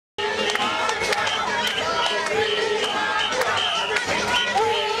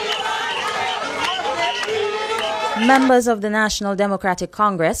Members of the National Democratic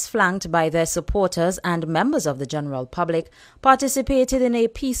Congress, flanked by their supporters and members of the general public, participated in a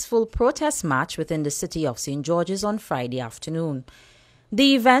peaceful protest march within the city of St. George's on Friday afternoon.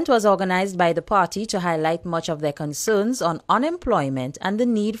 The event was organized by the party to highlight much of their concerns on unemployment and the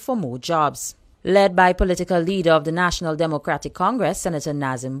need for more jobs. Led by political leader of the National Democratic Congress, Senator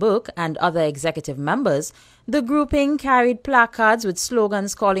Nazim Burke, and other executive members, the grouping carried placards with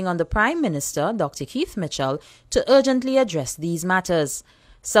slogans calling on the Prime Minister, Dr. Keith Mitchell, to urgently address these matters.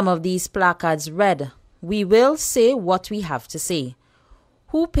 Some of these placards read, "We will say what we have to say."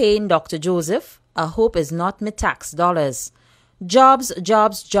 "Who paying Dr. Joseph? A hope is not me tax dollars." "Jobs,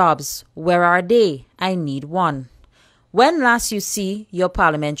 jobs, jobs. Where are they? I need one." "When last you see your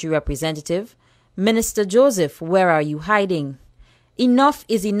parliamentary representative? Minister Joseph, where are you hiding?" "Enough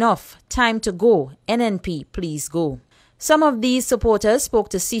is enough. Time to go. NNP, please go." Some of these supporters spoke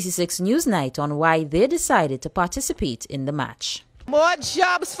to CC6 Newsnight on why they decided to participate in the march. More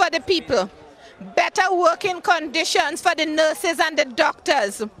jobs for the people. Better working conditions for the nurses and the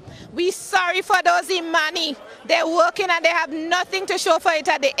doctors. We sorry for those Imani. They're working and they have nothing to show for it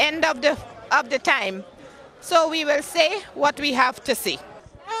at the end of the time. So we will say what we have to say.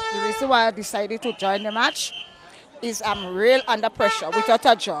 The reason why I decided to join the march is I'm real under pressure without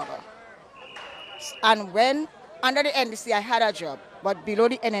a job. And when under the NDC I had a job, but below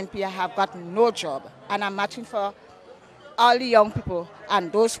the NNP I have got no job. And I'm marching for all the young people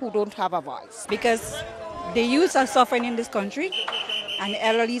and those who don't have a voice. Because the youths are suffering in this country and the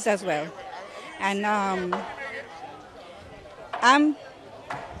elderlies as well. And I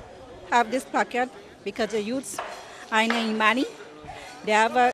have this placard because the youths are in Imani. They have